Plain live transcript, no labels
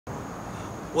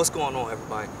What's going on,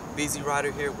 everybody? BZ Rider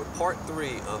here with part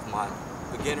 3 of my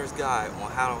beginner's guide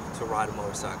on how to ride a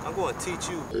motorcycle. I'm going to teach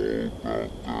you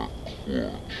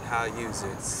how to use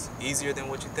it. It's easier than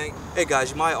what you think. Hey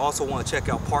guys, you might also want to check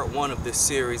out part 1 of this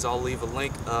series. I'll leave a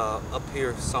link up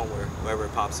here somewhere, wherever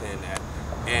it pops in at.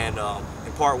 And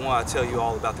in part 1, I tell you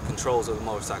all about the controls of the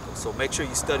motorcycle. So make sure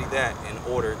you study that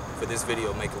in order for this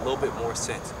video to make a little bit more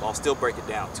sense. But I'll still break it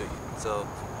down to you. So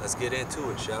let's get into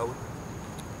it, shall we?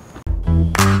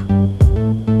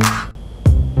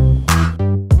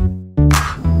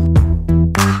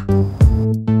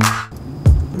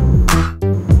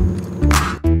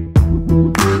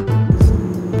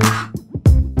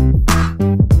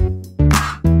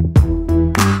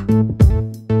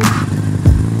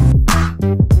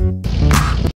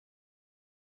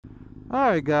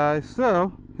 Alright guys,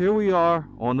 so here we are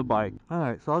on the bike.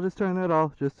 Alright, so I'll just turn that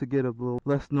off just to get a little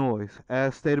less noise.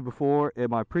 As stated before in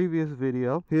my previous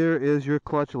video, here is your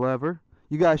clutch lever.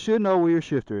 You guys should know where your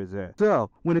shifter is at. So,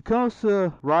 when it comes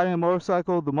to riding a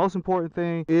motorcycle, the most important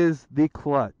thing is the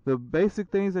clutch. The basic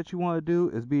things that you want to do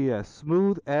is be as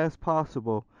smooth as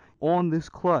possible on this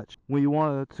clutch. When you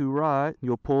want to ride,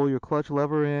 you'll pull your clutch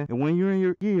lever in, and when you're in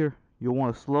your gear, you'll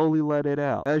want to slowly let it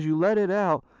out. As you let it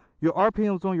out, your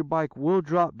RPMs on your bike will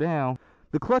drop down.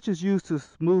 The clutch is used to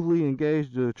smoothly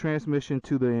engage the transmission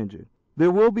to the engine. There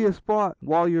will be a spot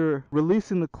while you're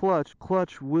releasing the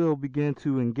clutch will begin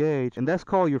to engage, and that's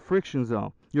called your friction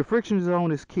zone. Your friction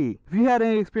zone is key. If you had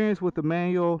any experience with the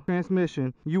manual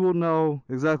transmission, you will know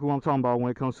exactly what I'm talking about when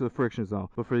it comes to the friction zone.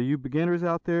 But for you beginners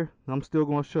out there, I'm still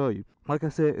going to show you. Like I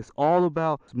said, it's all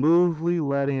about smoothly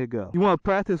letting it go. You want to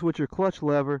practice with your clutch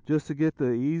lever just to get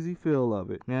the easy feel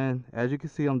of it. And as you can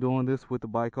see, I'm doing this with the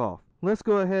bike off. Let's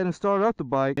go ahead and start up the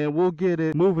bike and we'll get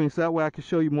it moving so that way I can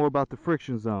show you more about the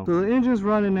friction zone. So the engine's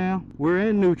running now. We're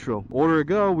in neutral. Order to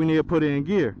go, we need to put it in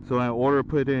gear. So in order to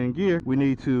put it in gear, we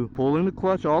need to pull in the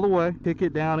clutch all the way, kick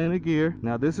it down into gear.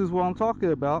 Now this is what I'm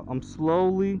talking about. I'm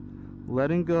slowly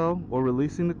letting go or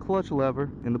releasing the clutch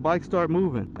lever and the bike start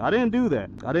moving. I didn't do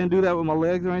that. I didn't do that with my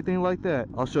legs or anything like that.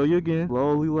 I'll show you again.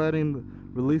 Slowly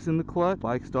releasing the clutch,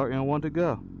 bike starting and want to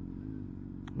go.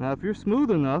 Now if you're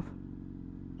smooth enough,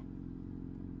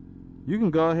 you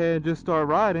can go ahead and just start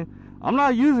riding. I'm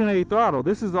not using a throttle.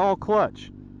 This is all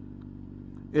clutch.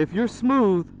 If you're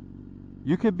smooth,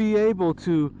 you could be able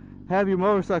to have your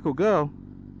motorcycle go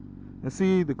and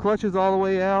see the clutch is all the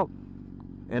way out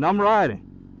and I'm riding.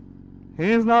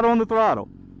 Hands not on the throttle.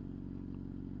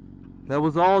 That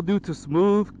was all due to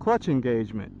smooth clutch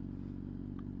engagement.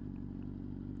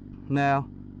 Now,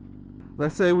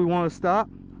 let's say we want to stop.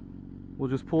 We'll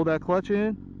just pull that clutch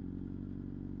in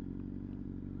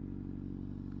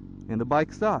and the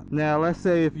bike stopped. Now let's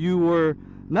say if you were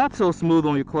not so smooth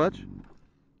on your clutch,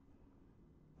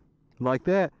 like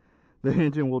that, the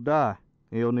engine will die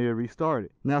and you'll need to restart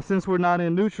it. Now since we're not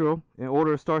in neutral, in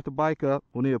order to start the bike up,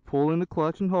 we'll need to pull in the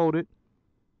clutch and hold it.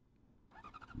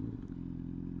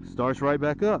 Starts right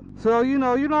back up. So you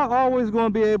know, you're not always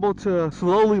going to be able to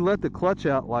slowly let the clutch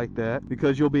out like that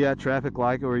because you'll be at traffic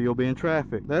light or you'll be in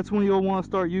traffic. That's when you'll want to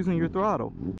start using your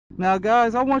throttle. Now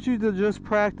guys, I want you to just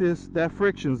practice that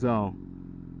friction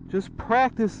zone. Just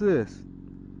practice this.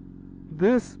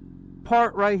 This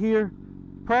part right here,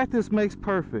 practice makes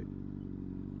perfect.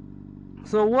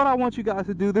 So what I want you guys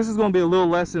to do, this is going to be a little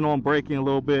lesson on braking a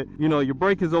little bit. You know, your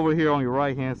brake is over here on your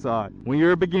right hand side. When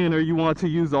you're a beginner, you want to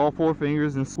use all 4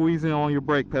 fingers and squeeze in on your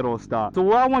brake pedal to stop. So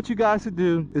what I want you guys to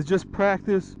do is just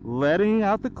practice letting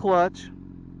out the clutch.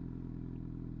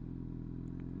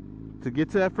 To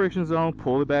get to that friction zone,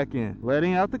 pull it back in.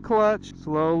 Letting out the clutch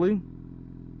slowly.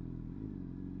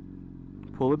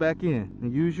 Pull it back in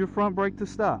and use your front brake to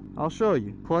stop. I'll show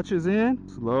you. Clutch is in,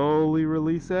 slowly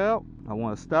release out. I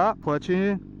want to stop, clutch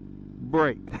in,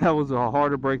 brake. That was a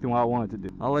harder brake than what I wanted to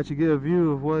do. I'll let you get a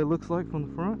view of what it looks like from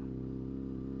the front.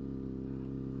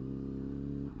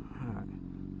 Alright.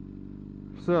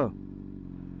 So,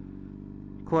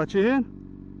 clutch in,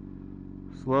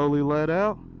 slowly let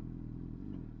out.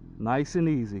 Nice and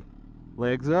easy.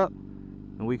 Legs up,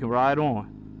 and we can ride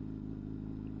on.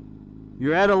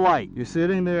 You're at a light. You're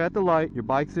sitting there at the light. Your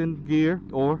bike's in gear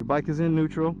or your bike is in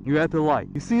neutral. You're at the light.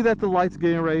 You see that the light's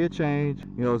getting ready to change.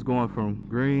 You know, it's going from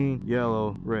green,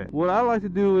 yellow, red. What I like to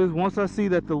do is once I see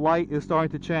that the light is starting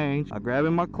to change, I grab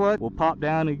in my clutch, we'll pop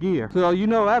down in gear. So, you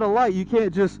know, at a light, you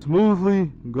can't just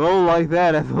smoothly go like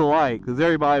that at the light because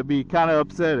everybody would be kind of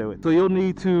upset at it. So you'll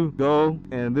need to go,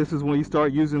 and this is when you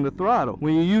start using the throttle.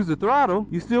 When you use the throttle,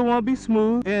 you still want to be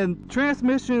smooth, and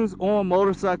transmissions on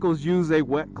motorcycles use a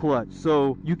wet clutch. So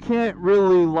So you can't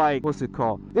really, like, what's it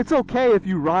called? It's okay if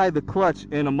you ride the clutch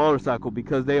in a motorcycle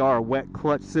because they are a wet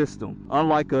clutch system.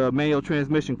 Unlike a manual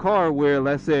transmission car where,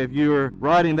 let's say, if you're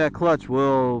riding that clutch,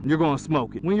 well, you're going to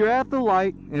smoke it. When you're at the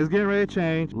light and it's getting ready to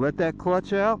change, let that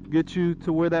clutch out, get you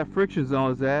to where that friction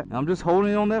zone is at. I'm just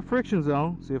holding on that friction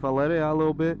zone. See if I let it out a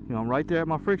little bit. You know, I'm right there at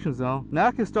my friction zone. Now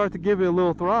I can start to give it a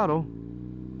little throttle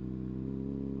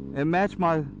and match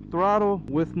my throttle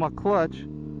with my clutch.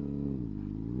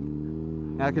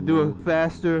 I could do a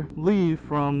faster leave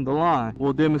from the line.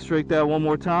 We'll demonstrate that one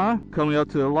more time. Coming up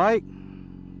to the light,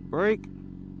 brake.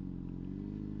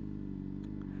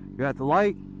 You're at the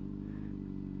light,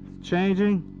 it's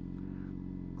changing,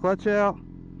 clutch out,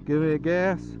 give it a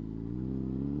gas,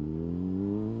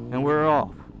 and we're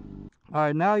off.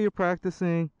 Alright, now you're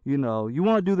practicing. You know, you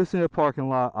want to do this in a parking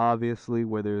lot, obviously,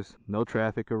 where there's no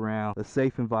traffic around, a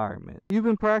safe environment. You've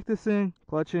been practicing,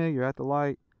 clutch in, you're at the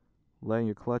light, letting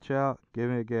your clutch out,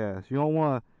 giving it gas. You don't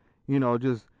want to, you know,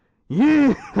 just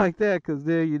yeah like that, because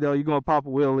then, you know, you're going to pop a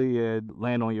wheelie and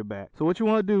land on your back. So what you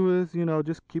want to do is, you know,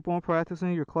 just keep on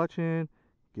practicing your clutch in,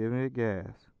 giving it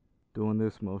gas, doing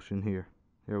this motion here.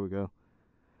 Here we go.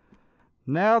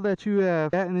 Now that you have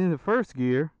gotten into first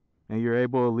gear and you're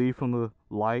able to leave from the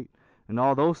light and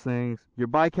all those things, your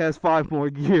bike has 5 more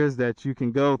gears that you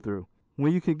can go through.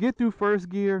 When you can get through first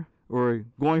gear, or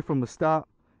going from a stop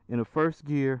in a first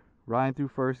gear, riding through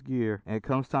first gear, and it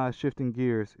comes time shifting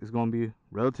gears, it's going to be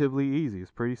relatively easy.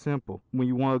 It's pretty simple. When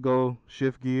you want to go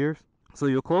shift gears, so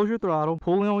you'll close your throttle,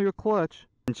 pull in on your clutch,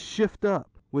 and shift up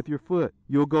with your foot.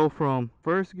 You'll go from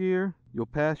first gear, you'll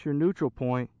pass your neutral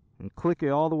point, and click it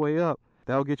all the way up.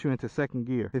 That'll get you into second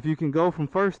gear. If you can go from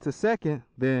first to second,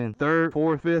 then third,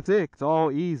 fourth, fifth, sixth, it's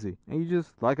all easy. And you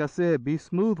just, like I said, be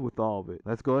smooth with all of it.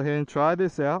 Let's go ahead and try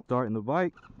this out. Starting the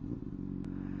bike.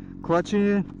 Clutch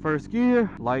in, first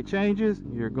gear, light changes,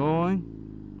 you're going.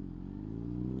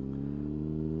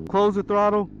 Close the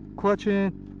throttle, clutch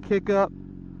in, kick up,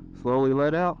 slowly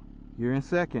let out, you're in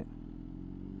second.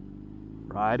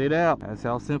 Ride it out. That's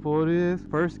how simple it is.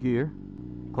 First gear,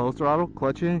 close throttle,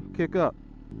 clutch in, kick up.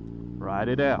 Ride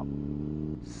it out.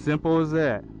 Simple as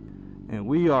that. And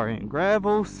we are in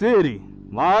Gravel City.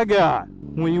 My God.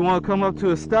 When you want to come up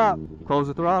to a stop, close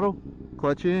the throttle,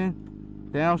 clutch in,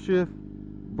 downshift,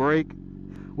 brake.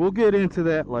 We'll get into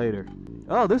that later.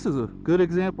 Oh, this is a good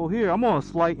example here. I'm on a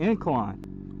slight incline.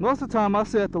 Most of the time I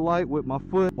sit at the light with my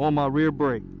foot on my rear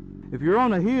brake. If you're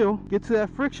on a hill, get to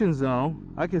that friction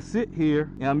zone. I can sit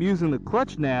here and I'm using the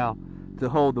clutch now to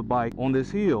hold the bike on this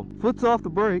hill. Foot's off the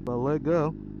brake, but let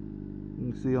go.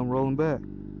 You can see I'm rolling back.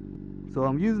 So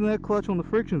I'm using that clutch on the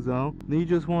friction zone. Then you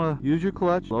just want to use your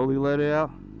clutch, slowly let it out,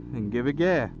 and give it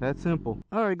gas. That's simple.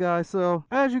 Alright guys, so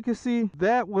as you can see,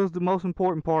 that was the most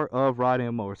important part of riding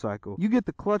a motorcycle. You get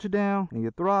the clutch down and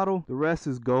your throttle, the rest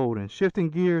is golden. Shifting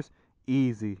gears,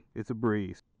 easy. It's a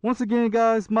breeze. Once again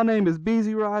guys, my name is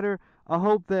BZ Rider. I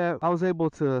hope that I was able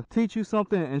to teach you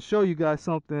something and show you guys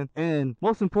something, and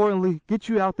most importantly, get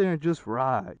you out there and just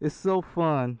ride. It's so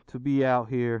fun to be out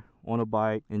here on a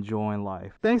bike enjoying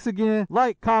life. Thanks again.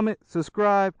 Like, comment,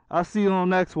 subscribe. I'll see you on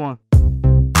the next one.